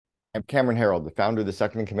I'm Cameron Harold, the founder of the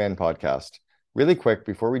Second in Command podcast. Really quick,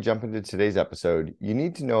 before we jump into today's episode, you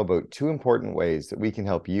need to know about two important ways that we can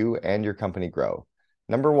help you and your company grow.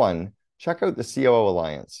 Number one, check out the COO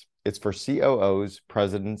Alliance. It's for COOs,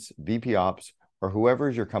 presidents, VP Ops, or whoever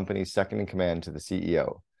is your company's second in command to the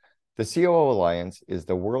CEO. The COO Alliance is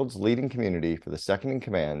the world's leading community for the second in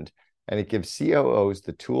command, and it gives COOs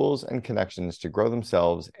the tools and connections to grow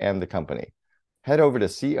themselves and the company. Head over to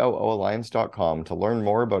COOalliance.com to learn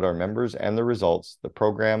more about our members and the results, the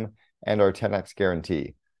program, and our 10x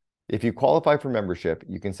guarantee. If you qualify for membership,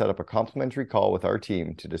 you can set up a complimentary call with our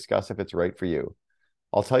team to discuss if it's right for you.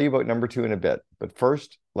 I'll tell you about number two in a bit, but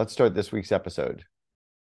first, let's start this week's episode.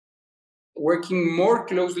 Working more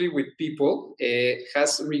closely with people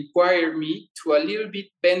has required me to a little bit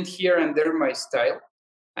bend here and there my style.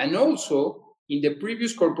 And also, in the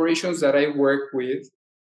previous corporations that I worked with,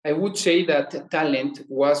 I would say that talent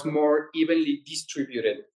was more evenly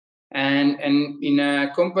distributed. And in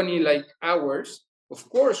a company like ours, of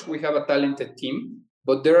course, we have a talented team,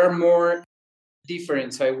 but there are more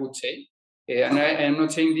difference, I would say. And I am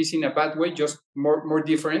not saying this in a bad way, just more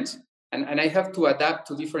difference. And I have to adapt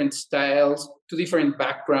to different styles, to different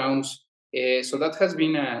backgrounds. So that has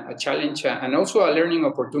been a challenge and also a learning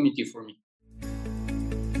opportunity for me.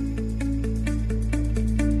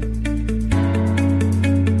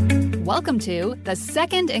 Welcome to the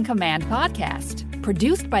Second in Command podcast,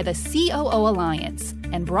 produced by the COO Alliance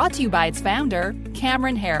and brought to you by its founder,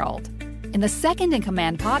 Cameron Harold. In the Second in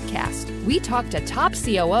Command podcast, we talk to top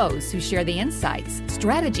COOs who share the insights,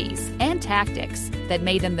 strategies, and tactics that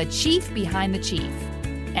made them the chief behind the chief.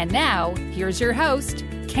 And now, here's your host,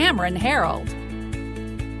 Cameron Harold.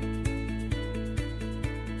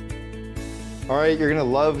 All right, you're going to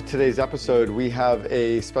love today's episode. We have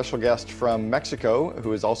a special guest from Mexico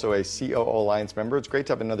who is also a COO Alliance member. It's great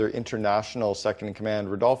to have another international second in command,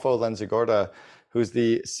 Rodolfo Lanzagorta, who's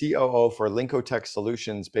the COO for Linko Tech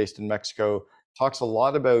Solutions based in Mexico. Talks a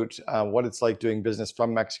lot about what it's like doing business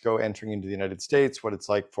from Mexico, entering into the United States, what it's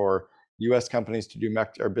like for US companies to do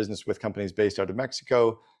business with companies based out of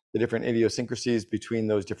Mexico, the different idiosyncrasies between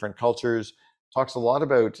those different cultures. Talks a lot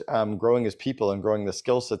about growing as people and growing the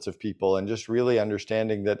skill sets of people and just really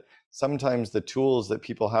understanding that sometimes the tools that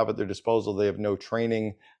people have at their disposal, they have no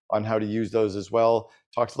training on how to use those as well.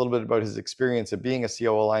 Talks a little bit about his experience of being a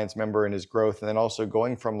COO Alliance member and his growth, and then also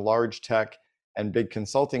going from large tech and big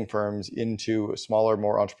consulting firms into a smaller,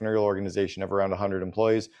 more entrepreneurial organization of around 100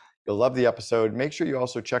 employees. You'll love the episode. Make sure you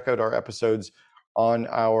also check out our episodes on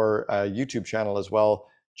our YouTube channel as well.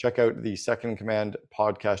 Check out the Second in Command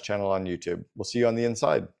podcast channel on YouTube. We'll see you on the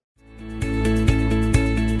inside.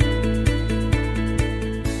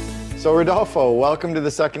 So Rodolfo, welcome to the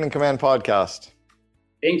Second in Command podcast.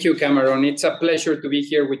 Thank you, Cameron. It's a pleasure to be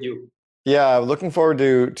here with you. Yeah, looking forward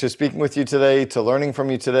to speaking with you today, to learning from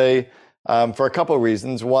you today for a couple of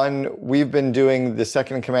reasons. One, we've been doing the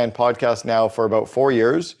Second in Command podcast now for about 4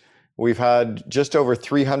 years. We've had just over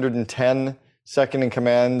 310 second in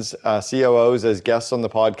commands, COOs as guests on the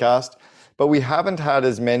podcast, but we haven't had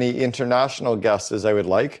as many international guests as I would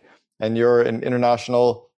like. And you're an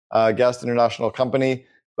international guest, international company,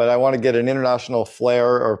 but I want to get an international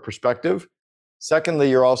flair or perspective.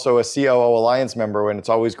 Secondly, you're also a COO Alliance member, and it's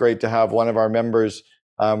always great to have one of our members.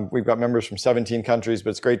 We've got members from 17 countries,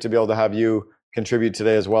 but it's great to be able to have you contribute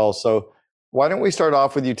today as well. So why don't we start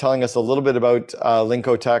off with you telling us a little bit about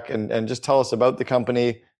Linko Tech and just tell us about the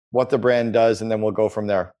company, what the brand does, and then we'll go from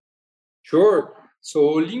there. Sure.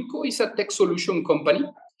 So Linko is a tech solution company.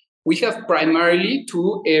 We have primarily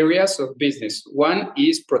two areas of business. One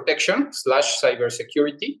is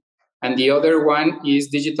protection/cybersecurity, and the other one is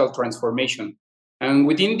digital transformation. And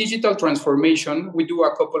within digital transformation, we do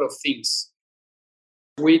a couple of things.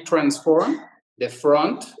 We transform the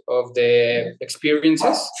front of the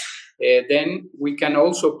experiences. Then we can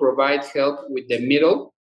also provide help with the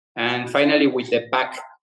middle, and finally with the back.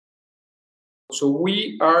 So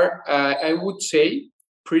we are, I would say,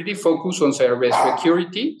 pretty focused on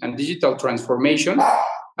cybersecurity and digital transformation.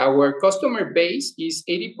 Our customer base is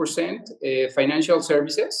 80% financial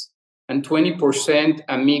services and 20%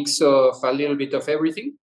 a mix of a little bit of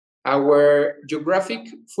everything. Our geographic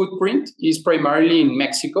footprint is primarily in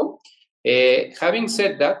Mexico. Having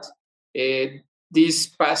said that, this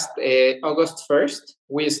past August 1st,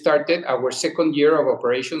 we started our second year of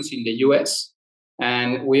operations in the US.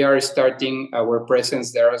 And we are starting our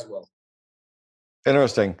presence there as well.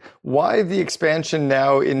 Interesting. Why the expansion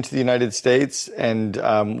now into the United States? And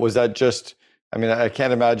was that just, I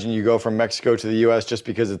can't imagine you go from Mexico to the US just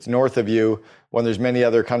because it's north of you when there's many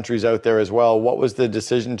other countries out there as well. What was the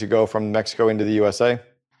decision to go from Mexico into the USA?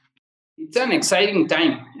 It's an exciting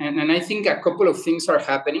time. And I think a couple of things are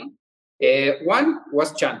happening. One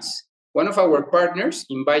was chance. One of our partners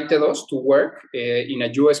invited us to work in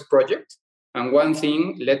a US project, and one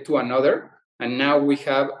thing led to another. And now we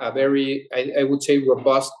have a very, I would say,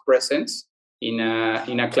 robust presence in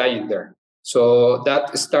a client there. So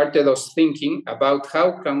that started us thinking about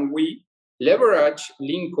how can we leverage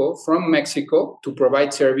Linko from Mexico to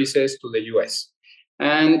provide services to the US.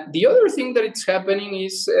 And the other thing that is happening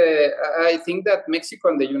is I think that Mexico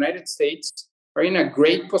and the United States are in a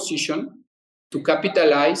great position to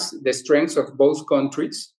capitalize the strengths of both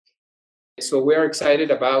countries. So we are excited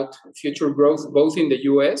about future growth, both in the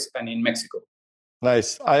US and in Mexico.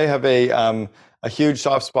 Nice. I have a huge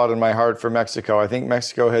soft spot in my heart for Mexico. I think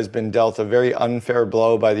Mexico has been dealt a very unfair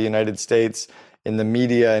blow by the United States in the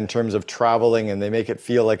media in terms of traveling, and they make it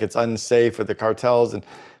feel like it's unsafe with the cartels. And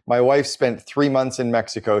my wife spent 3 months in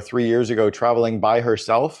Mexico 3 years ago traveling by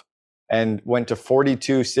herself and went to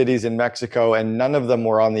 42 cities in Mexico, and none of them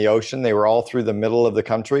were on the ocean. They were all through the middle of the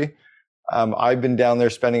country. I've been down there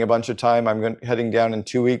spending a bunch of time. I'm heading down in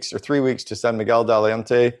 2 weeks or 3 weeks to San Miguel de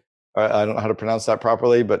Allende. I don't know how to pronounce that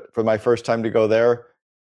properly, but for my first time to go there,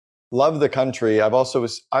 love the country. I've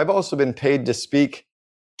also been paid to speak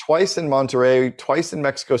twice in Monterrey, twice in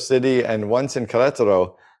Mexico City, and once in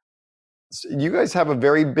Querétaro. So you guys have a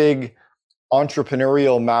very big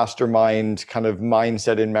entrepreneurial mastermind kind of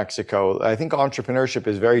mindset in Mexico. I think entrepreneurship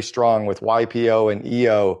is very strong with YPO and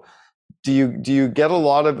EO. Do you get a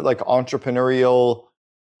lot of like entrepreneurial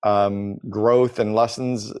growth and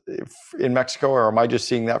lessons in Mexico, or am I just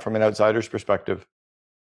seeing that from an outsider's perspective?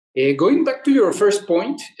 Going back to your first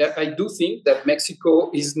point, I do think that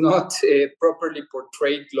Mexico is not properly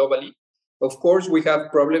portrayed globally. Of course, we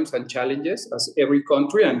have problems and challenges as every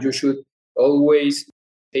country, and you should always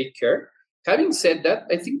take care. Having said that,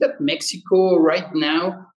 I think that Mexico right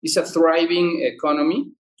now is a thriving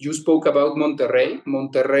economy. You spoke about Monterrey.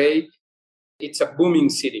 Monterrey, it's a booming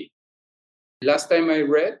city. Last time I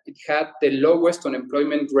read, it had the lowest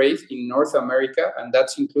unemployment rate in North America, and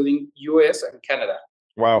that's including US and Canada.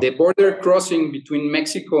 Wow. The border crossing between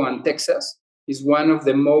Mexico and Texas is one of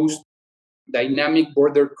the most dynamic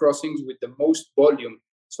border crossings with the most volume.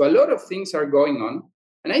 So a lot of things are going on.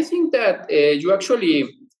 And I think that you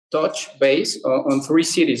actually touch base on 3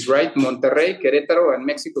 cities, right? Monterrey, Querétaro, and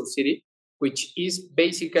Mexico City, which is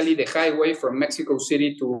basically the highway from Mexico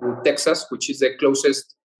City to Texas, which is the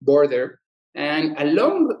closest border. And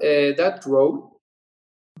along that road,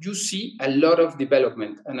 you see a lot of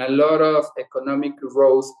development and a lot of economic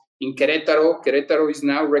growth. In Querétaro, Querétaro is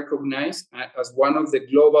now recognized as one of the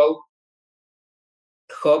global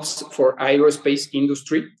hubs for aerospace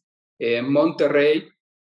industry. Monterrey,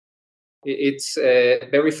 it's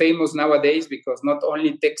very famous nowadays because not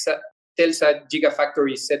only Telsa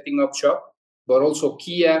Gigafactory is setting up shop, but also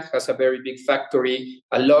Kia has a very big factory,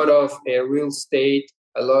 a lot of real estate,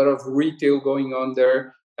 a lot of retail going on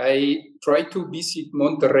there. I try to visit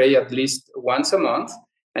Monterrey at least once a month,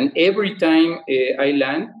 and every time I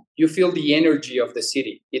land, you feel the energy of the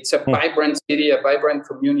city. It's a vibrant city, a vibrant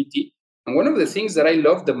community. And one of the things that I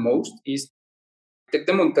love the most is Tec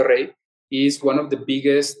de Monterrey is one of the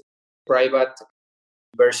biggest private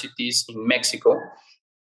universities in Mexico,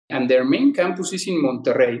 and their main campus is in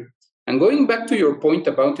Monterrey. And going back to your point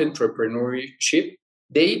about entrepreneurship,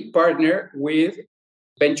 they partner with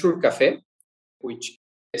Venture Cafe, which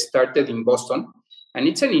started in Boston, and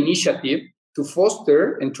it's an initiative to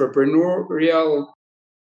foster entrepreneurial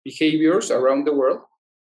behaviors around the world.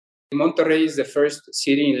 Monterrey is the first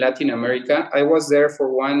city in Latin America. I was there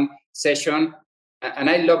for one session, and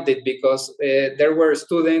I loved it because there were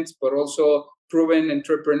students, but also proven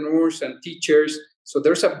entrepreneurs and teachers. So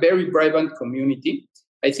there's a very vibrant community.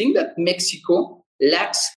 I think that Mexico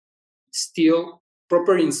lacks still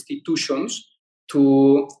proper institutions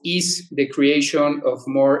to ease the creation of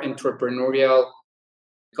more entrepreneurial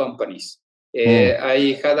companies.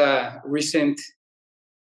 I had a recent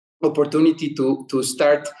opportunity to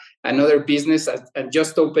start another business, and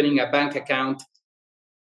just opening a bank account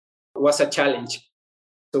was a challenge.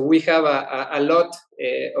 So we have a lot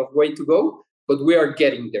of way to go, but we are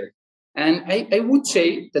getting there. And I would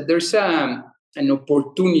say that there's an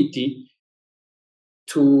opportunity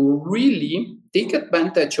to really take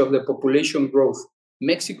advantage of the population growth.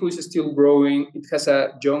 Mexico is still growing. It has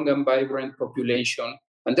a young and vibrant population.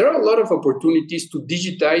 And there are a lot of opportunities to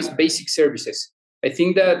digitize basic services. I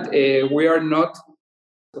think that we are not,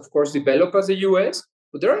 of course, developed as the US,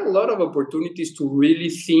 but there are a lot of opportunities to really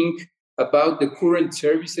think about the current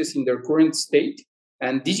services in their current state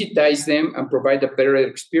and digitize them and provide a better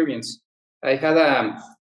experience. I had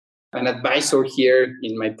an advisor here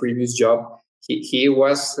in my previous job. He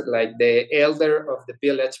was like the elder of the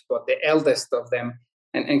village, but the eldest of them.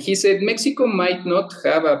 And he said, Mexico might not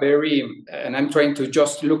have a very, and I'm trying to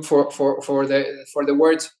just look for the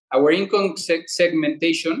words, our income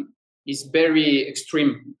segmentation is very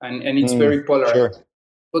extreme and it's very polarized. Sure.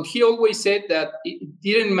 But he always said that it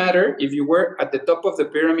didn't matter if you were at the top of the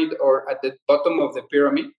pyramid or at the bottom of the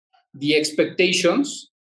pyramid, the expectations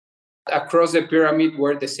across the pyramid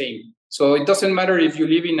were the same. So it doesn't matter if you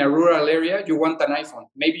live in a rural area, you want an iPhone.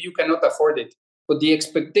 Maybe you cannot afford it, but the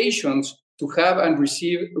expectations to have and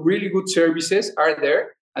receive really good services are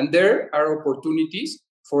there, and there are opportunities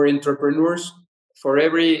for entrepreneurs for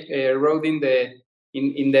every road in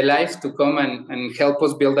the life to come and help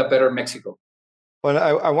us build a better Mexico. Well,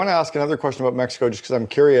 I want to ask another question about Mexico, just because I'm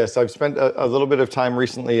curious. I've spent a little bit of time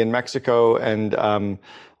recently in Mexico and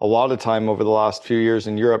a lot of time over the last few years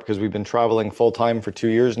in Europe, because we've been traveling full time for 2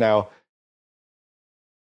 years now.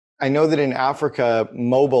 I know that in Africa,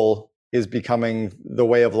 mobile is becoming the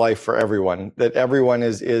way of life for everyone, that everyone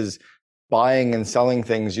is buying and selling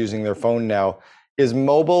things using their phone now. Is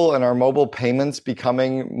mobile and our mobile payments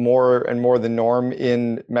becoming more and more the norm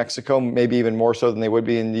in Mexico, maybe even more so than they would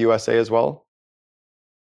be in the USA as well?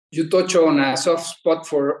 You touch on a soft spot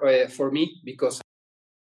for me, because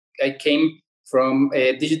I came from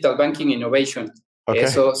digital banking innovation. Okay.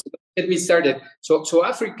 So let me start it. So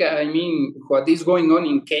Africa, I mean, what is going on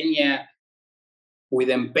in Kenya with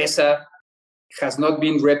M-Pesa has not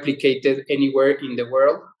been replicated anywhere in the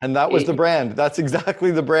world. And that was the brand. That's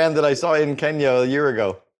exactly the brand that I saw in Kenya a year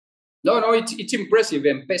ago. No, it's impressive.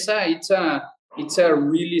 M-Pesa, it's a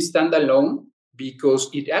really standalone, because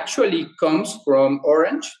it actually comes from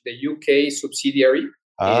Orange, the UK subsidiary.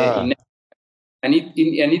 And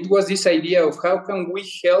it was this idea of how can we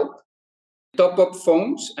help top up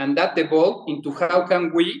phones, and that evolved into how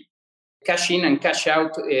can we cash in and cash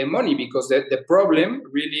out money, because the problem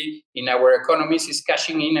really in our economies is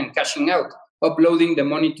cashing in and cashing out, uploading the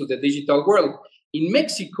money to the digital world. In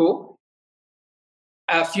Mexico,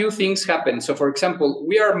 a few things happen. So, for example,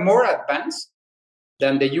 we are more advanced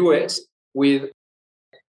than the US with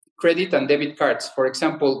credit and debit cards. For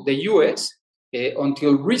example, the US,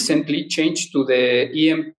 until recently, changed to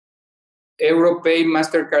the EuroPay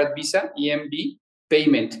MasterCard Visa, EMV,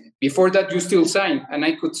 payment. Before that, you still sign, and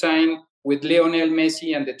I could sign with Lionel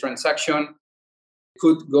Messi and the transaction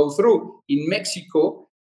could go through. In Mexico,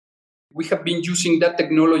 we have been using that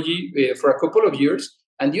technology for a couple of years.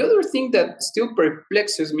 And the other thing that still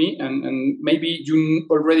perplexes me, and maybe you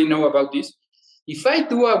already know about this, if I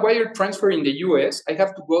do a wire transfer in the US, I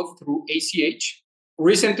have to go through ACH.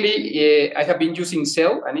 Recently, I have been using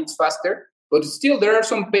Zelle, and it's faster, but still there are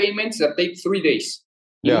some payments that take 3 days.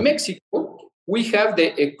 Yeah. In Mexico, we have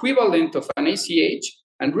the equivalent of an ACH,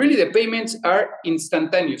 and really the payments are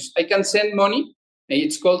instantaneous. I can send money,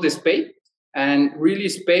 it's called SPAY, and really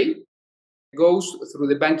SPAY goes through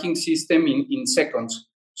the banking system in seconds.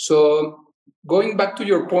 So going back to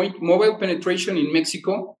your point, mobile penetration in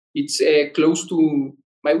Mexico, it's close to,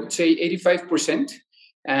 I would say, 85%.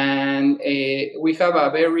 And we have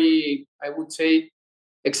a very, I would say,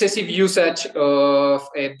 excessive usage of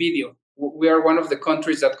video. We are one of the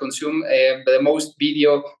countries that consume the most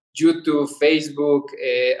video, YouTube, Facebook,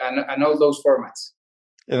 and all those formats.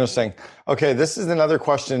 Interesting. Okay, this is another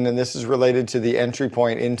question, and this is related to the entry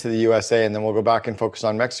point into the USA, and then we'll go back and focus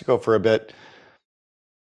on Mexico for a bit.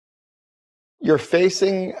 You're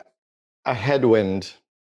facing a headwind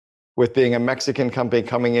with being a Mexican company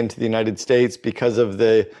coming into the United States because of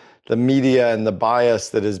the media and the bias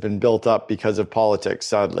that has been built up because of politics,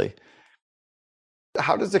 sadly.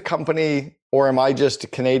 How does a company, or am I just a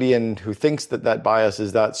Canadian who thinks that bias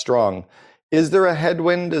is that strong? Is there a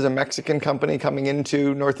headwind as a Mexican company coming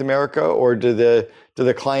into North America, or do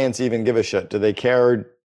the clients even give a shit? Do they care?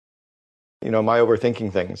 Am I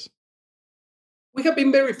overthinking things? We have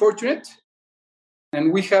been very fortunate,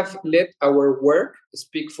 and we have let our work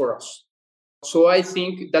speak for us. So I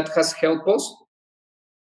think that has helped us.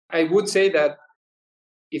 I would say that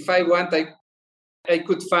if I want, I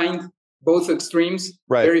could find both extremes,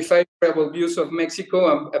 right. Very favorable views of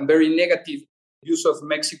Mexico and very negative views of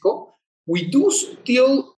Mexico.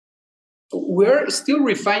 We're still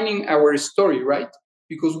refining our story, right?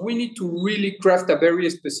 Because we need to really craft a very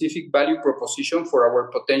specific value proposition for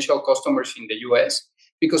our potential customers in the US,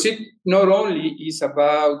 because it not only is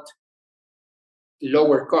about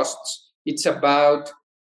lower costs, it's about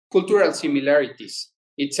cultural similarities,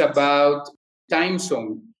 it's about time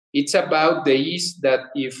zone, it's about the ease that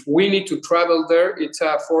if we need to travel there, it's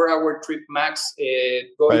a 4-hour trip max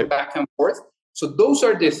going right. back and forth. So those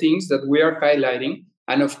are the things that we are highlighting.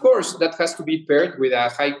 And of course, that has to be paired with a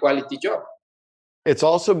high quality job. It's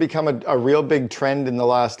also become a real big trend in the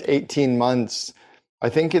last 18 months. I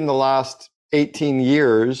think in the last 18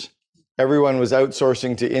 years, everyone was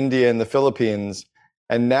outsourcing to India and the Philippines.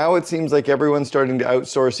 And now it seems like everyone's starting to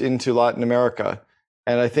outsource into Latin America.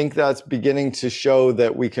 And I think that's beginning to show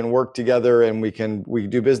that we can work together and we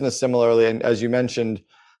do business similarly. And as you mentioned,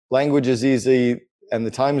 language is easy and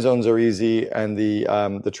the time zones are easy and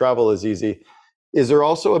the travel is easy. Is there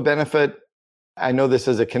also a benefit? I know this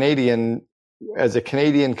as a Canadian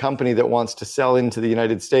company that wants to sell into the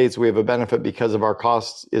United States, we have a benefit because of our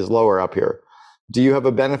costs is lower up here. Do you have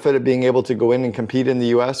a benefit of being able to go in and compete in the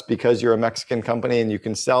US because you're a Mexican company and you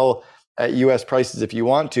can sell at US prices if you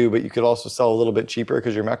want to, but you could also sell a little bit cheaper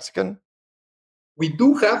because you're Mexican? We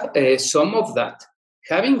do have some of that.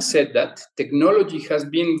 Having said that, technology has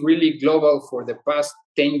been really global for the past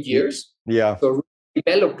 10 years. Yeah. So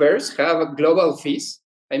developers have global fees.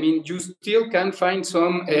 I mean, you still can find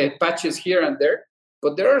some patches here and there,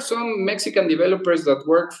 but there are some Mexican developers that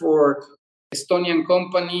work for Estonian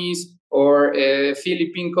companies or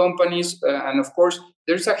Philippine companies. And of course,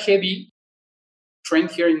 there's a heavy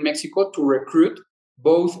trend here in Mexico to recruit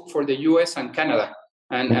both for the US and Canada.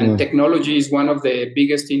 And technology is one of the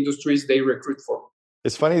biggest industries they recruit for.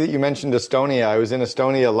 It's funny that you mentioned Estonia. I was in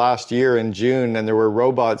Estonia last year in June, and there were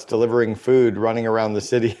robots delivering food running around the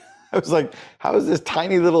city. I was like, how is this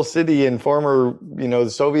tiny little city in former, the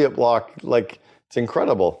Soviet bloc? Like, it's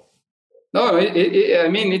incredible. No, I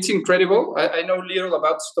mean, it's incredible. I know little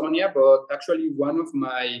about Estonia, but actually one of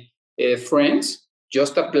my friends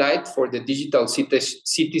just applied for the digital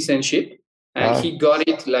citizenship, and he got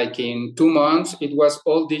it like in 2 months. It was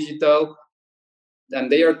all digital, and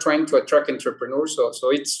they are trying to attract entrepreneurs. So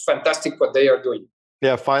it's fantastic what they are doing.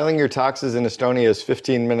 Yeah, filing your taxes in Estonia is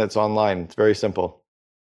 15 minutes online. It's very simple.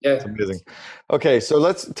 Yeah, it's amazing. Okay,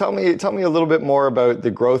 so tell me a little bit more about the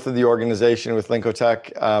growth of the organization with Linko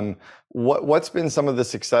Tech. What's been some of the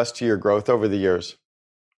success to your growth over the years?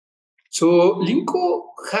 So Linko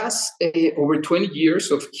has over 20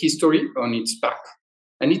 years of history on its back.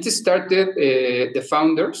 And it started, the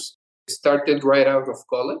founders started right out of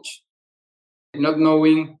college, not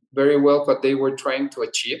knowing very well what they were trying to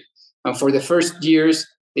achieve. And for the first years,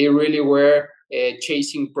 they really were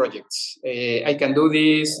chasing projects. I can do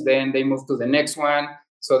this, then they moved to the next one.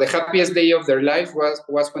 So the happiest day of their life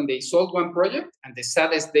was when they sold one project, and the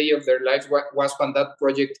saddest day of their life was when that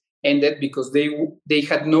project ended because they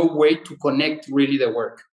had no way to connect really the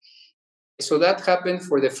work. So that happened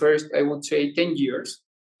for the first, I would say, 10 years.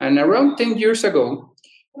 And around 10 years ago,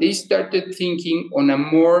 they started thinking on a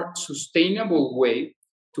more sustainable way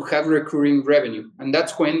to have recurring revenue. And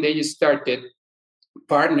that's when they started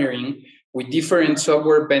partnering with different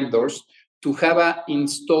software vendors to have an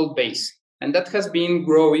installed base. And that has been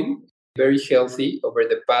growing very healthy over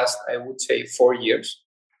the past, I would say, 4 years.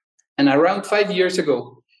 And around 5 years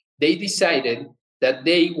ago, they decided that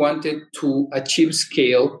they wanted to achieve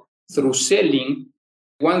scale through selling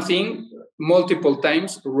one thing multiple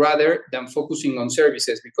times rather than focusing on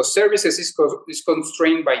services, because services is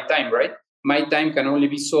constrained by time, right? My time can only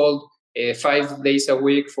be sold 5 days a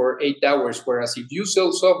week for 8 hours, whereas if you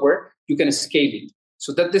sell software, you can scale it.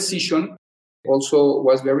 So that decision also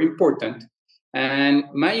was very important. And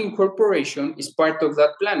my incorporation is part of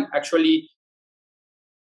that plan. Actually,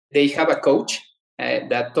 they have a coach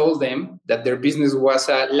that told them that their business was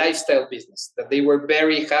a lifestyle business, that they were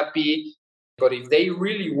very happy. But if they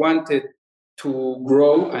really wanted to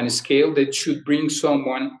grow and scale, they should bring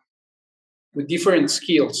someone with different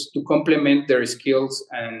skills to complement their skills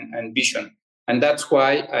and vision. And that's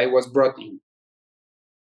why I was brought in.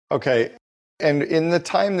 Okay. And in the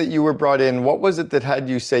time that you were brought in, what was it that had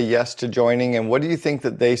you say yes to joining? And what do you think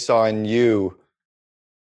that they saw in you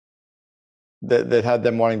that had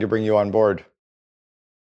them wanting to bring you on board?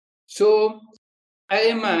 So I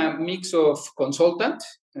am a mix of consultant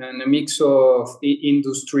and a mix of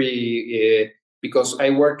industry because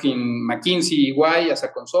I work in McKinsey, EY as a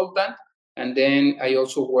consultant. And then I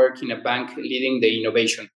also work in a bank leading the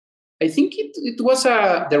innovation. I think it was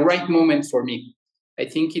the right moment for me. I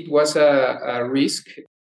think it was a risk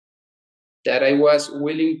that I was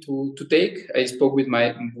willing to take. I spoke with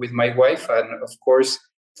my wife and, of course,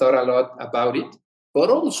 thought a lot about it. But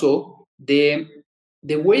also, the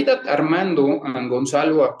way that Armando and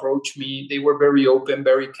Gonzalo approached me, they were very open,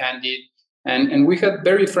 very candid. And we had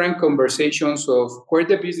very frank conversations of where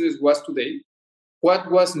the business was today, what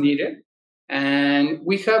was needed. And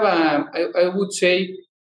we have, I would say,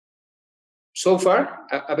 so far,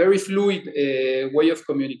 a very fluid way of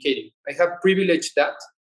communicating. I have privileged that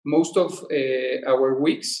most of our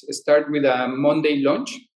weeks start with a Monday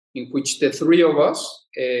lunch in which the three of us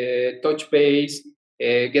touch base,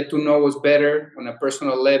 get to know us better on a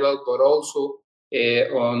personal level, but also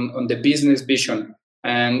on the business vision.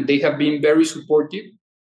 And they have been very supportive.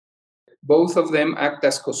 Both of them act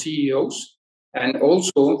as co-CEOs. And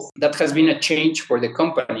also that has been a change for the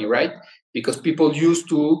company, right? Because people used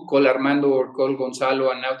to call Armando or call Gonzalo,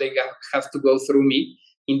 and now they have to go through me.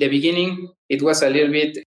 In the beginning, it was a little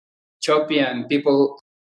bit choppy and people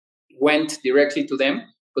went directly to them,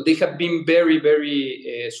 but they have been very,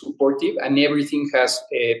 very supportive, and everything has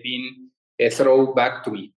been thrown back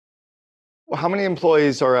to me. Well, how many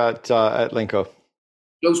employees are at Linko?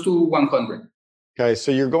 Close to 100. Okay,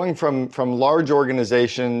 so you're going from large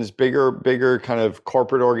organizations, bigger kind of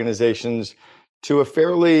corporate organizations, to a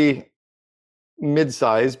fairly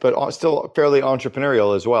mid-sized, but still fairly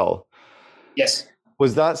entrepreneurial as well. Yes.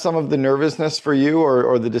 Was that some of the nervousness for you,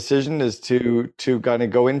 or the decision is to kind of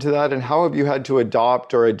go into that? And how have you had to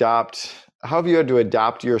adapt? How have you had to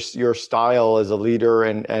adapt your style as a leader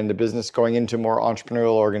and the business going into a more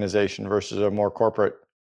entrepreneurial organization versus a more corporate?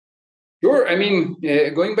 Sure. I mean,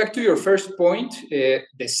 going back to your first point,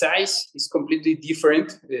 the size is completely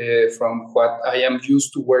different from what I am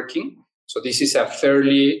used to working. So this is a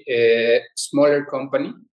fairly smaller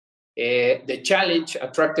company. The challenge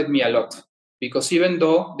attracted me a lot because even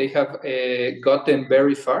though they have gotten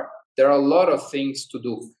very far, there are a lot of things to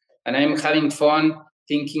do. And I'm having fun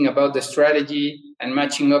thinking about the strategy and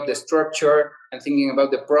matching up the structure and thinking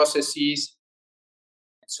about the processes.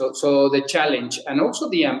 So the challenge and also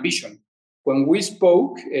the ambition. When we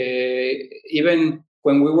spoke, even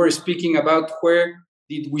when we were speaking about where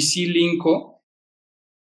did we see Linko,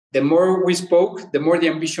 the more we spoke, the more the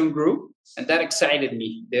ambition grew. And that excited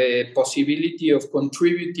me, the possibility of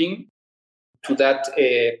contributing to that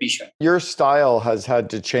vision. Your style has had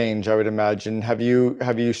to change, I would imagine. Have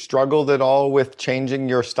you struggled at all with changing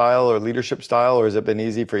your style or leadership style, or has it been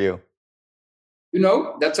easy for you? You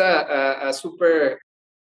know, that's a super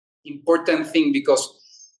important thing, because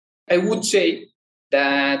I would say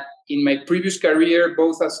that in my previous career,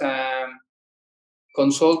 both as a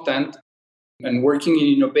consultant and working in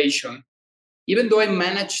innovation, even though I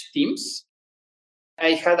managed teams,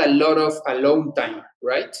 I had a lot of alone time,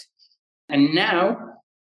 right? And now,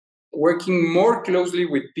 working more closely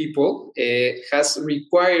with people has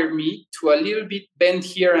required me to a little bit bend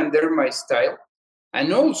here and there my style.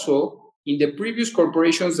 And also, in the previous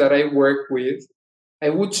corporations that I worked with, I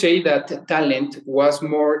would say that talent was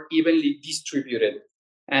more evenly distributed.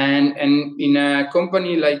 And in a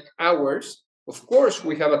company like ours, of course,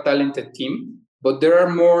 we have a talented team, but there are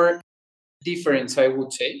more difference, I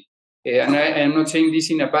would say. And I am not saying this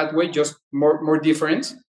in a bad way, just more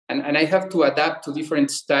difference. And I have to adapt to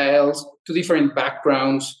different styles, to different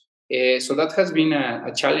backgrounds. So that has been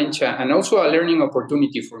a challenge and also a learning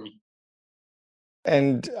opportunity for me.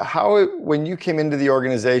 And how, when you came into the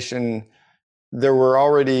organization, there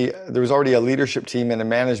was already a leadership team and a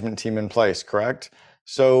management team in place, correct?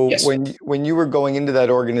 So yes. When you were going into that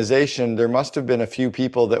organization, there must have been a few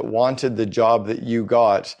people that wanted the job that you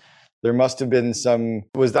got. There must have been some.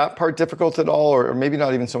 Was that part difficult at all, or maybe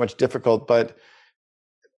not even so much difficult, but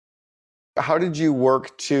how did you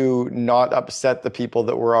work to not upset the people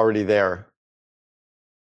that were already there?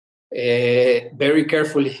 Very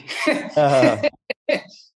carefully.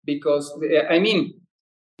 Because, I mean,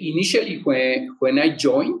 initially when I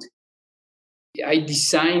joined, I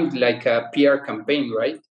designed like a PR campaign,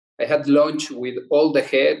 right? I had lunch with all the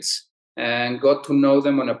heads and got to know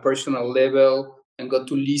them on a personal level and got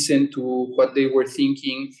to listen to what they were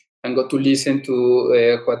thinking and got to listen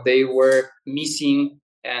to what they were missing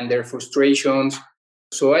and their frustrations.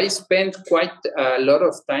 So I spent quite a lot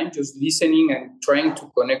of time just listening and trying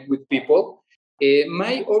to connect with people.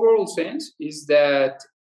 My overall sense is that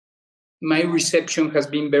my reception has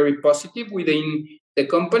been very positive within the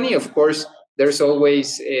company. Of course, there's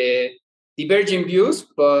always diverging views,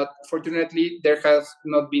 but fortunately, there have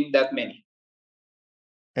not been that many.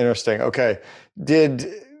 Interesting. Okay.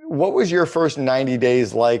 What was your first 90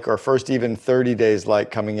 days like, or first even 30 days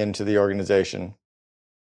like coming into the organization?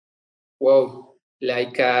 Well,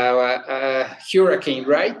 like a hurricane,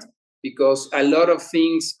 right? Because a lot of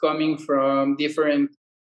things coming from different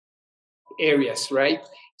areas, right?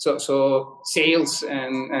 So sales,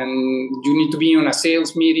 and you need to be on a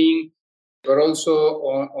sales meeting, but also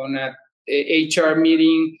on a HR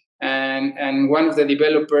meeting, and one of the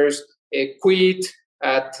developers quit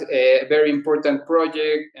at a very important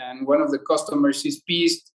project, and one of the customers is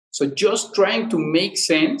pissed. So just trying to make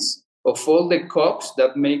sense of all the cogs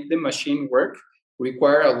that make the machine work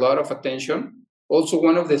require a lot of attention. Also,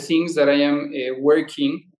 one of the things that I am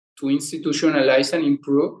working to institutionalize and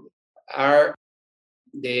improve are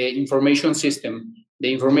the information system.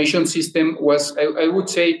 The information system was, I would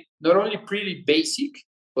say, not only pretty basic,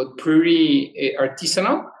 but pretty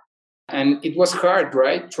artisanal. And it was hard,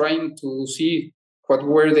 right? Trying to see what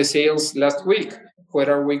were the sales last week,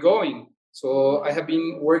 where are we going? So I have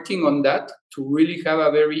been working on that to really have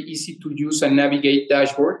a very easy to use and navigate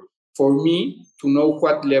dashboard for me to know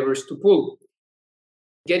what levers to pull.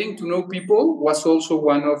 Getting to know people was also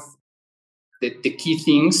one of the key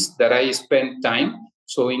things that I spent time.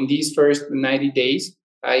 So in these first 90 days,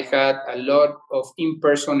 I had a lot of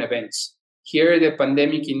in-person events. Here, the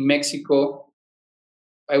pandemic in Mexico,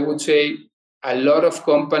 I would say a lot of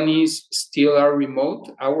companies still are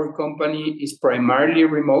remote. Our company is primarily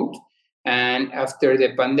remote. And after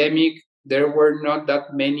the pandemic, there were not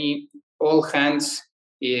that many all hands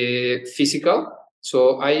physical.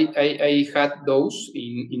 So I had those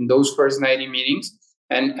in those first 90 meetings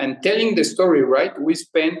and telling the story, right? We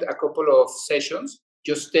spent a couple of sessions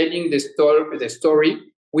just telling the story.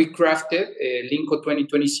 We crafted a Linko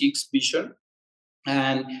 2026 vision,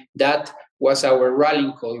 and that was our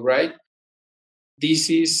rallying call, right?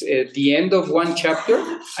 This is the end of one chapter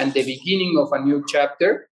and the beginning of a new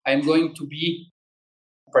chapter. I'm going to be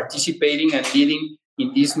participating and leading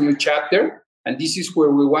in this new chapter, and this is where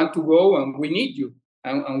we want to go, and we need you.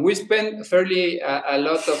 And we spend fairly a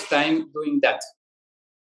lot of time doing that.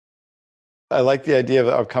 I like the idea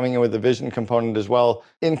of coming in with the vision component as well.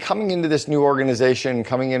 In coming into this new organization,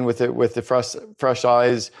 coming in with the fresh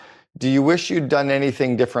eyes, do you wish you'd done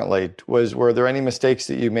anything differently? Were there any mistakes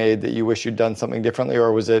that you made that you wish you'd done something differently,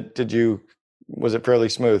 or was it fairly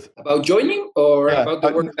smooth? About joining or about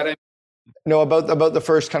the work that I'm... No, about the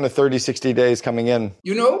first kind of 30, 60 days coming in.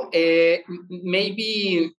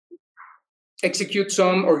 Maybe execute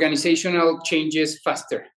some organizational changes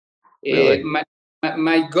faster. Really?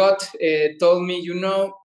 My gut told me,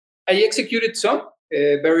 I executed some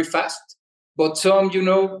very fast, but some,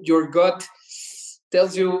 your gut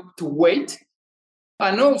tells you to wait.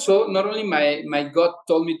 And also, not only my gut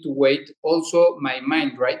told me to wait, also my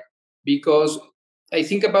mind, right? Because I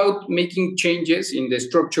think about making changes in the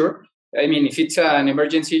structure. I mean, if it's an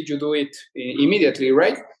emergency, you do it immediately,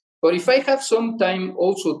 right? But if I have some time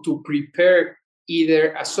also to prepare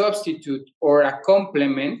either a substitute or a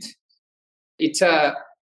complement, it's a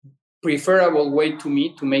preferable way to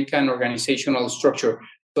me to make an organizational structure.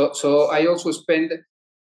 So I also spend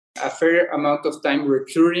a fair amount of time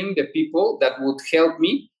recruiting the people that would help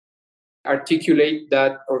me articulate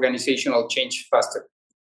that organizational change faster.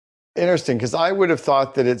 Interesting, because I would have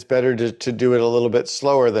thought that it's better to do it a little bit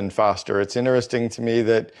slower than faster. It's interesting to me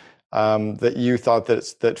that that you thought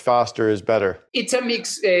that faster is better. It's a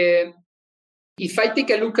mix. If I take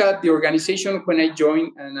a look at the organization when I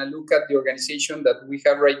joined and I look at the organization that we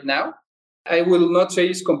have right now, I will not say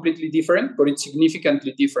it's completely different, but it's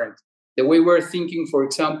significantly different. The way we're thinking, for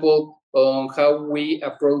example, on how we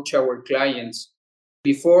approach our clients.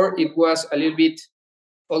 Before, it was a little bit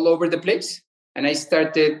all over the place, and I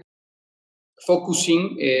started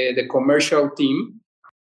focusing the commercial team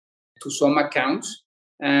to some accounts,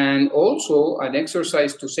 and also an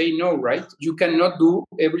exercise to say no, right? You cannot do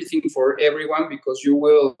everything for everyone because you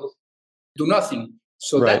will do nothing.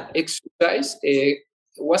 So right. That exercise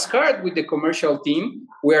was hard with the commercial team.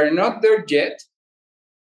 We are not there yet,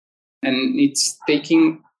 and it's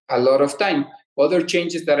taking a lot of time. Other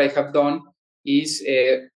changes that I have done is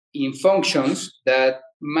in functions that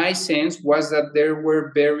my sense was that they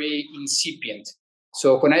were very incipient.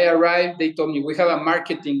 So when I arrived, they told me we have a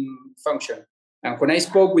marketing function. And when I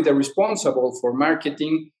spoke with the responsible for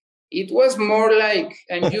marketing, it was more like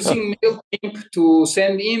I'm using MailChimp to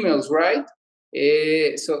send emails, right?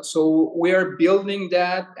 So we are building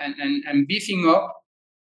that and beefing up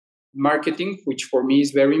marketing, which for me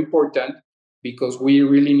is very important because we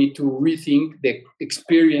really need to rethink the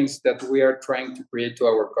experience that we are trying to create to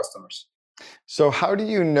our customers. So how do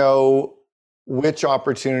you know which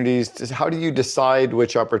opportunities, how do you decide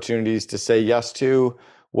which opportunities to say yes to,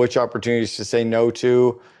 which opportunities to say no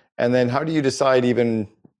to, and then how do you decide even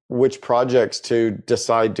which projects to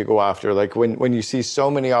decide to go after? Like when you see so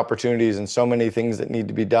many opportunities and so many things that need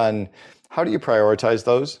to be done, how do you prioritize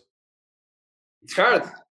those? It's hard.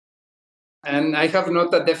 And I have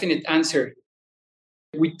not a definite answer.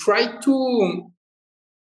 We try to,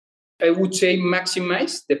 I would say,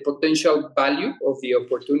 maximize the potential value of the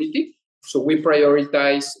opportunity. So we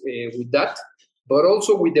prioritize with that, but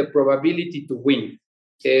also with the probability to win.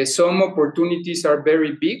 Some opportunities are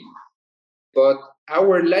very big, but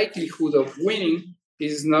our likelihood of winning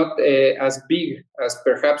is not as big as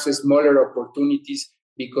perhaps smaller opportunities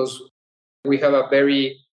because we have a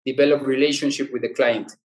very developed relationship with the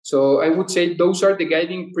client. So I would say those are the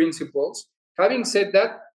guiding principles. Having said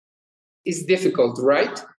that, it's difficult,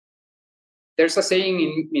 right? There's a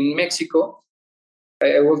saying in Mexico,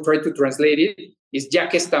 I will try to translate it, is ya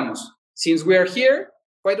que estamos. Since we are here,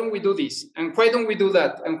 why don't we do this? And why don't we do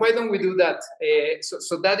that? And why don't we do that?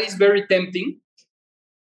 So that is very tempting.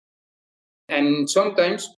 And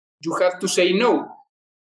sometimes you have to say no.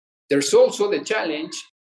 There's also the challenge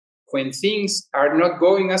when things are not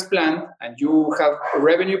going as planned and you have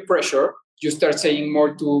revenue pressure, you start saying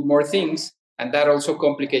more things, and that also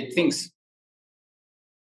complicates things.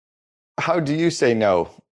 How do you say no?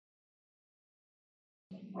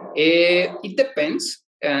 It depends.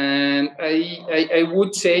 And I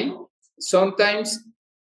would say sometimes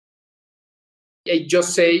I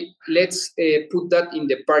just say, let's put that in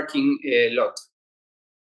the parking lot.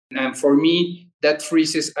 And for me, that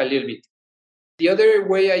freezes a little bit. The other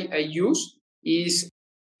way I use is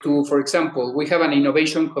to, for example, we have an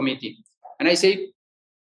innovation committee. And I say,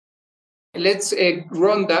 let's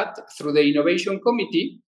run that through the innovation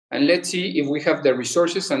committee and let's see if we have the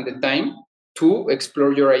resources and the time to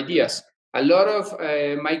explore your ideas. A lot of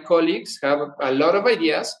my colleagues have a lot of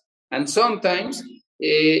ideas, and sometimes,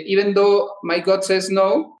 even though my gut says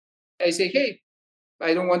no, I say, hey,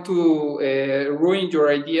 I don't want to ruin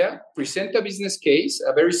your idea. Present a business case,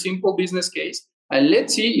 a very simple business case, and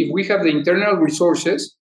let's see if we have the internal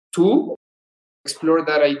resources to explore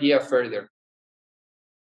that idea further.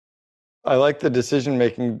 I like the decision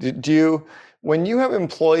making. Do you, when you have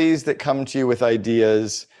employees that come to you with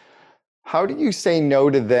ideas, how do you say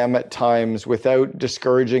no to them at times without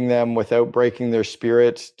discouraging them, without breaking their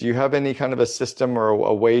spirit? Do you have any kind of a system or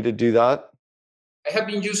a way to do that? I have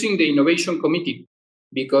been using the innovation committee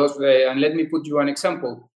because, and let me put you an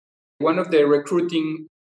example. One of the recruiting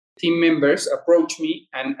team members approached me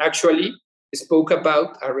and actually spoke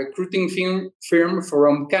about a recruiting firm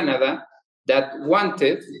from Canada that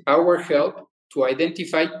wanted our help to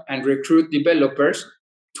identify and recruit developers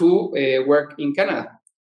to work in Canada.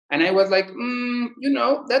 And I was like,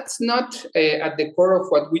 that's not at the core of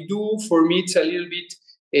what we do. For me, it's a little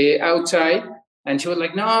bit outside. And she was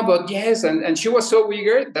like, no, but yes. And she was so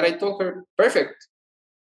eager that I told her, perfect.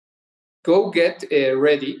 Go get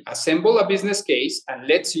ready, assemble a business case, and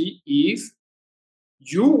let's see if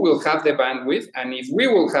you will have the bandwidth and if we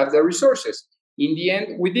will have the resources. In the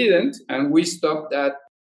end, we didn't, and we stopped that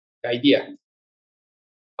idea.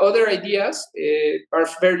 Other ideas are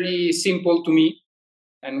fairly simple to me,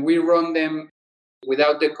 and we run them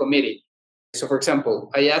without the committee. So, for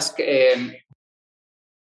example, I ask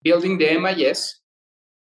building the MIS,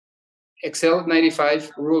 Excel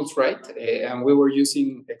 95 rules, right? And we were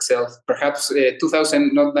using Excel, perhaps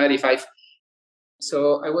 2000, not 95.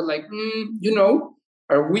 So I was like,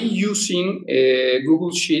 are we using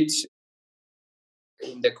Google Sheets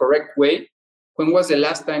in the correct way? When was the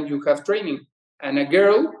last time you have training? And a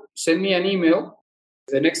girl sent me an email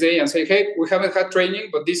the next day and said, hey, we haven't had training,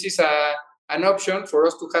 but this is an option for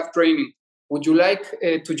us to have training. Would you like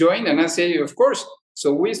to join? And I say, of course.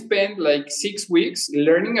 So we spent like 6 weeks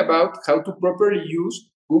learning about how to properly use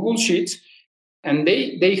Google Sheets. And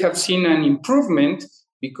they have seen an improvement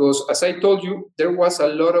because, as I told you, there was a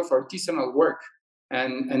lot of artisanal work.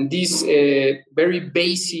 And this very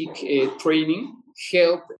basic training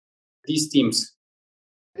helped these teams.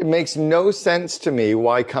 It makes no sense to me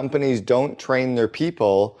why companies don't train their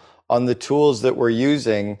people on the tools that we're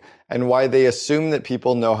using and why they assume that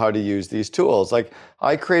people know how to use these tools. Like,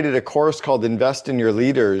 I created a course called Invest in Your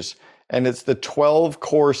Leaders, and it's the 12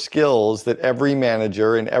 core skills that every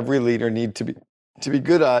manager and every leader need to be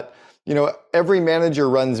good at. Every manager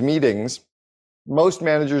runs meetings. Most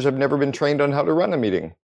managers have never been trained on how to run a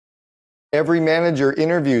meeting. Every manager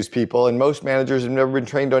interviews people, and most managers have never been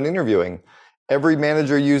trained on interviewing. Every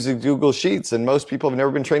manager uses Google Sheets, and most people have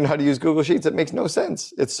never been trained how to use Google Sheets. It makes no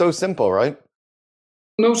sense. It's so simple, right?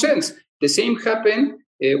 No sense. The same happened.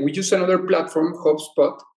 We use another platform,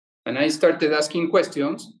 HubSpot, and I started asking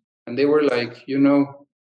questions, and they were like,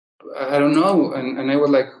 I don't know. And I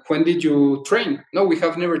was like, when did you train? No, we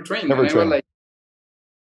have never trained. Never trained. I was like,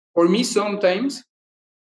 for me, sometimes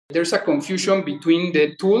there's a confusion between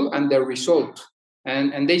the tool and the result.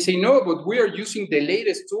 And they say, no, but we are using the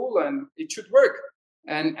latest tool and it should work.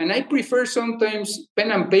 And I prefer sometimes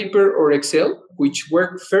pen and paper or Excel, which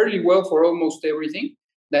work fairly well for almost everything,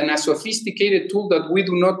 than a sophisticated tool that we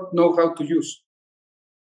do not know how to use.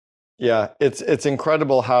 Yeah, it's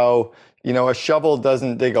incredible how, a shovel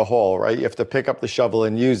doesn't dig a hole, right? You have to pick up the shovel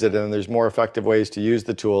and use it, and there's more effective ways to use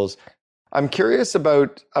the tools. I'm curious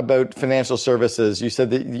about financial services. You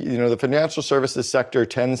said that the financial services sector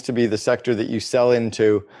tends to be the sector that you sell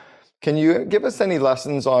into. Can you give us any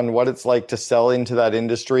lessons on what it's like to sell into that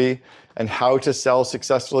industry and how to sell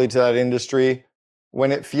successfully to that industry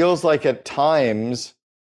when it feels like at times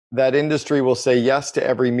that industry will say yes to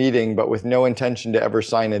every meeting, but with no intention to ever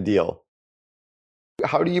sign a deal?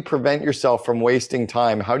 How do you prevent yourself from wasting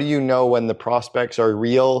time? How do you know when the prospects are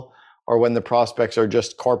real or when the prospects are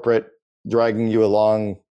just corporate dragging you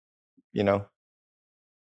along,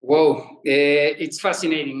 Whoa, it's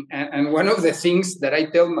fascinating. And one of the things that I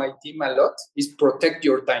tell my team a lot is protect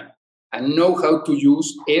your time and know how to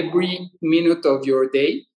use every minute of your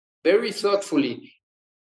day very thoughtfully.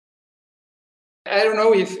 I don't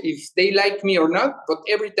know if they like me or not, but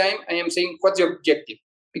every time I am saying, what's the objective?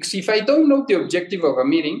 Because if I don't know the objective of a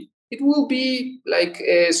meeting, it will be like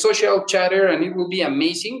a social chatter and it will be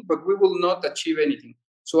amazing, but we will not achieve anything.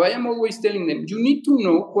 So I am always telling them, you need to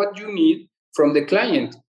know what you need from the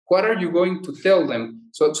client. What are you going to tell them?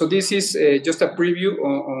 So this is just a preview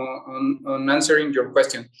on answering your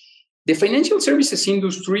question. The financial services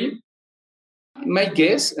industry, my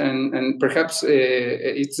guess, and perhaps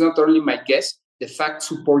it's not only my guess, the facts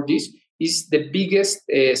support this, is the biggest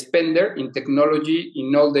spender in technology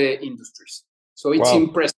in all the industries. So it's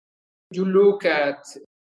impressive. You look at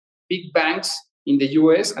big banks in the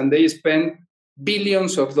US and they spend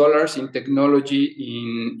billions of dollars in technology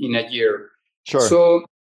in a year. Sure. So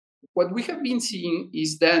what we have been seeing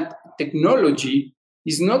is that technology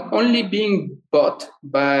is not only being bought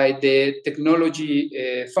by the technology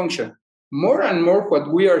function. More and more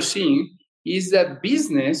what we are seeing is that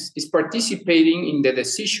business is participating in the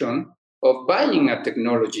decision of buying a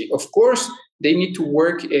technology. Of course, they need to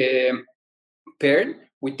work paired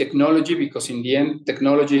with technology because in the end,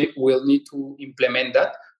 technology will need to implement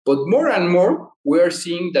that. But more and more, we are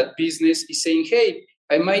seeing that business is saying, hey,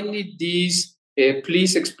 I might need this,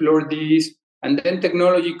 please explore this. And then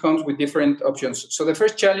technology comes with different options. So the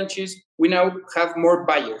first challenge is we now have more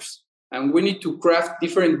buyers and we need to craft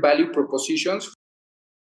different value propositions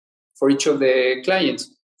for each of the clients.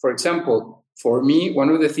 For example, for me, one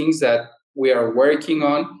of the things that we are working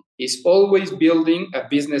on is always building a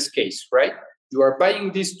business case, right? You are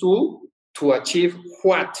buying this tool to achieve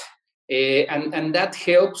what? And that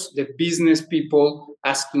helps the business people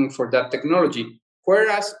asking for that technology.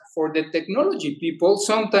 Whereas for the technology people,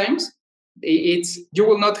 sometimes you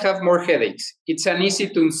will not have more headaches. It's an easy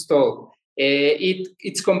to install.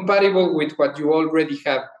 It's compatible with what you already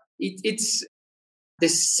have. It's the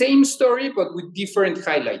same story, but with different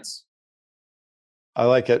highlights. I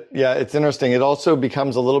like it. Yeah, it's interesting. It also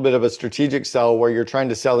becomes a little bit of a strategic sell where you're trying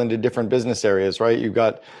to sell into different business areas, right? You've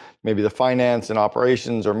got maybe the finance and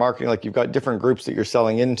operations or marketing, like you've got different groups that you're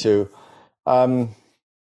selling into. And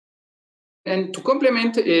to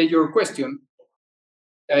complement your question,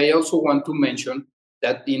 I also want to mention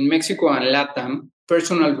that in Mexico and LATAM,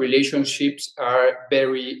 personal relationships are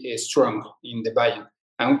very strong in the buying.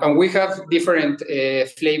 And we have different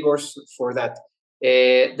flavors for that.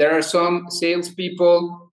 There are some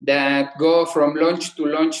salespeople that go from lunch to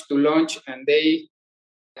lunch to lunch and they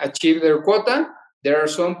achieve their quota. There are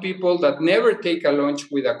some people that never take a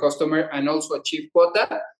lunch with a customer and also achieve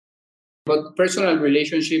quota. But personal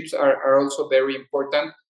relationships are also very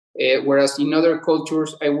important. Whereas in other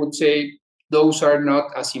cultures, I would say those are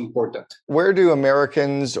not as important. Where do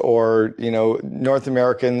Americans or North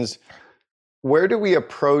Americans, where do we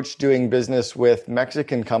approach doing business with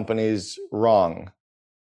Mexican companies wrong?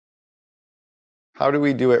 How do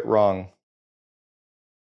we do it wrong?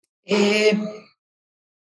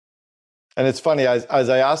 And it's funny, as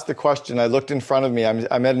I asked the question, I looked in front of me,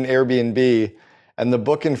 I'm at an Airbnb, and the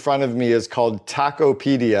book in front of me is called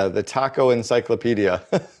Tacopedia, the Taco Encyclopedia.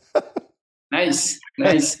 Nice.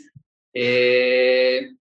 I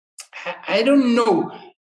don't know.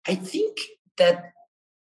 I think that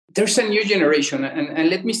there's a new generation, and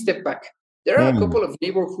let me step back. There are a couple of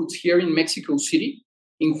neighborhoods here in Mexico City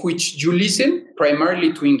in which you listen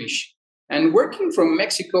primarily to English. And working from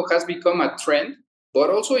Mexico has become a trend, but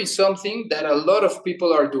also is something that a lot of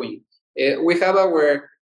people are doing. We have our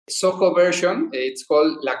Soho version. It's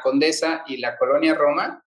called La Condesa y la Colonia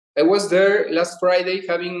Roma. I was there last Friday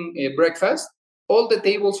having a breakfast. All the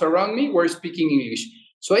tables around me were speaking English.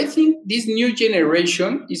 So I think this new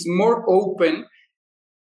generation is more open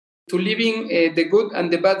to living the good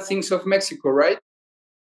and the bad things of Mexico, right?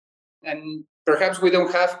 And perhaps we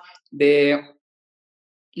don't have the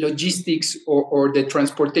logistics or the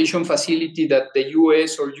transportation facility that the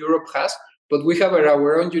US or Europe has, but we have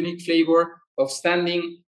our own unique flavor of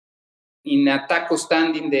standing in a taco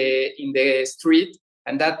stand in the street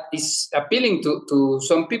And that is appealing to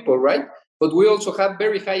some people, right? But we also have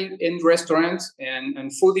very high-end restaurants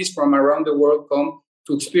and foodies from around the world come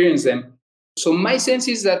to experience them. So my sense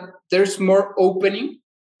is that there's more opening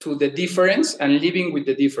to the difference and living with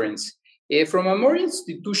the difference. From a more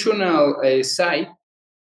institutional side,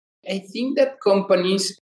 I think that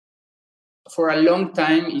companies, for a long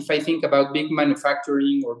time, if I think about big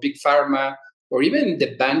manufacturing or big pharma or even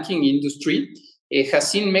the banking industry,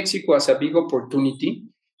 has seen Mexico as a big opportunity.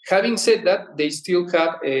 Having said that, they still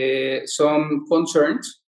have some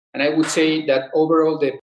concerns. And I would say that overall,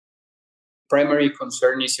 the primary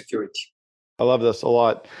concern is security. I love this a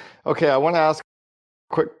lot. Okay, I want to ask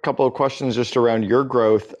a quick couple of questions just around your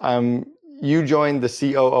growth. You joined the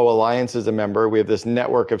COO Alliance as a member. We have this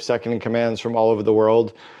network of second-in-commands from all over the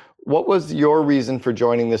world. What was your reason for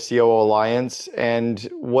joining the COO Alliance, and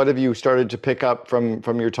what have you started to pick up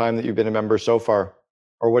from your time that you've been a member so far?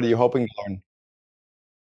 Or what are you hoping to learn?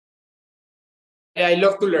 I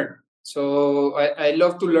love to learn. So I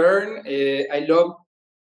love to learn. I love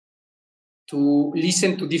to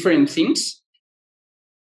listen to different things.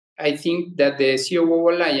 I think that the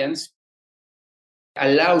COO Alliance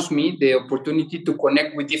allows me the opportunity to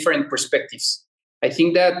connect with different perspectives. I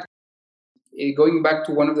think that going back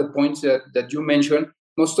to one of the points that you mentioned,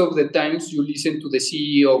 most of the times you listen to the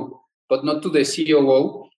CEO, but not to the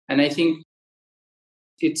COO. And I think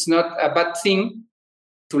it's not a bad thing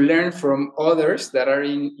to learn from others that are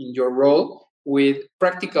in your role with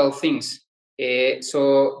practical things.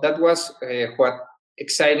 So that was what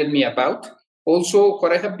excited me about. Also,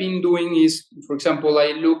 what I have been doing is, for example,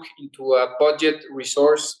 I look into a budget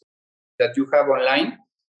resource that you have online,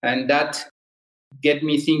 and that get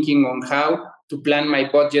me thinking on how to plan my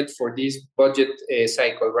budget for this budget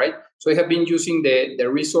cycle, right? So I have been using the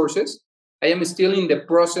resources. I am still in the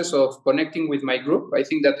process of connecting with my group. I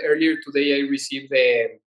think that earlier today I received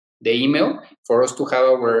the email for us to have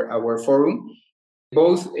our forum.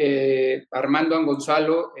 Both Armando and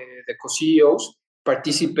Gonzalo, the co-CEOs,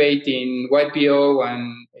 participate in YPO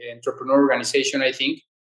and entrepreneur organization, I think.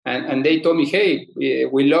 And they told me, hey,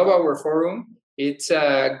 we love our forum. It's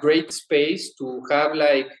a great space to have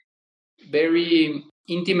like very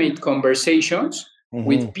intimate conversations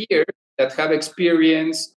with peers that have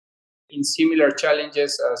experience in similar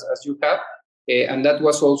challenges as you have. And that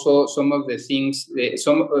was also some of the things,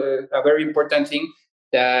 a very important thing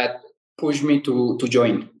that pushed me to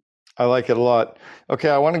join. I like it a lot. Okay,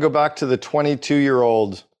 I want to go back to the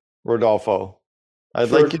 22-year-old Rodolfo. I'd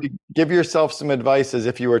like you to give yourself some advice as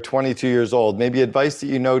if you were 22 years old, maybe advice that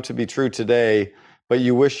you know to be true today, but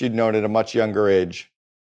you wish you'd known at a much younger age.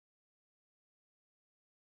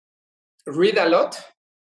 Read a lot,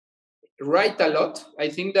 write a lot. I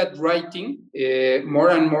think that writing, more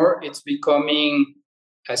and more, it's becoming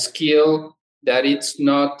a skill that it's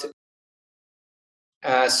not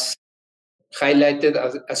as highlighted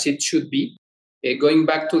as it should be. Going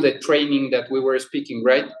back to the training that we were speaking,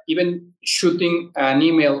 right? Even shooting an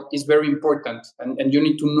email is very important, and you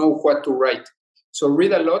need to know what to write. So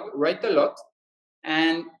read a lot, write a lot.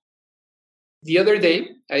 And the other day,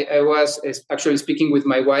 I was actually speaking with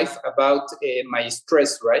my wife about my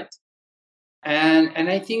stress, right? And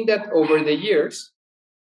I think that over the years,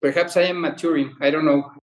 perhaps I am maturing. I don't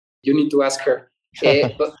know. You need to ask her.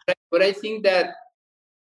 But I think that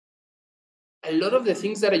a lot of the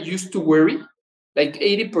things that I used to worry, like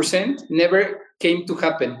 80%, never came to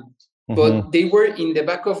happen. But they were in the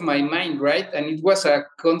back of my mind, right? And it was a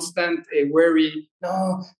constant worry.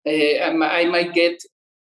 No, I might get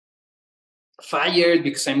fired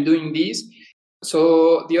because I'm doing this.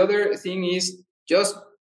 So the other thing is just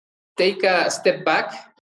take a step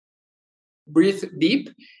back, breathe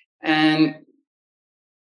deep, and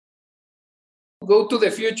go to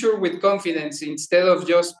the future with confidence instead of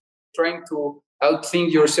just trying to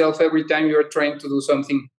outthink yourself every time you're trying to do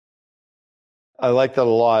something. I like that a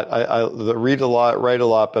lot. I read a lot, write a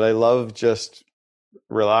lot, but I love just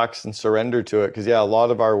relax and surrender to it because, a lot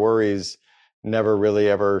of our worries never really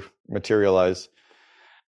ever materialize.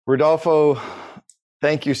 Rodolfo,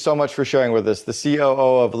 thank you so much for sharing with us. The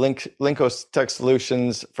COO of Linko Tech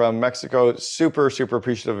Solutions from Mexico. Super, super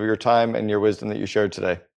appreciative of your time and your wisdom that you shared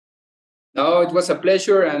today. No, it was a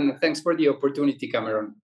pleasure, and thanks for the opportunity,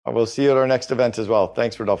 Cameron. We'll see you at our next event as well.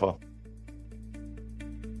 Thanks, Rodolfo.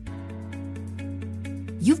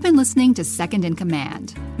 You've been listening to Second in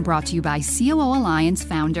Command, brought to you by COO Alliance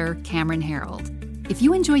founder Cameron Herold. If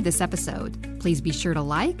you enjoyed this episode, please be sure to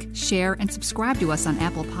like, share, and subscribe to us on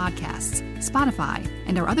Apple Podcasts, Spotify,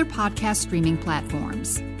 and our other podcast streaming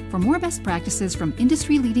platforms. For more best practices from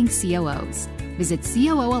industry-leading COOs, visit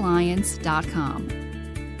COOalliance.com.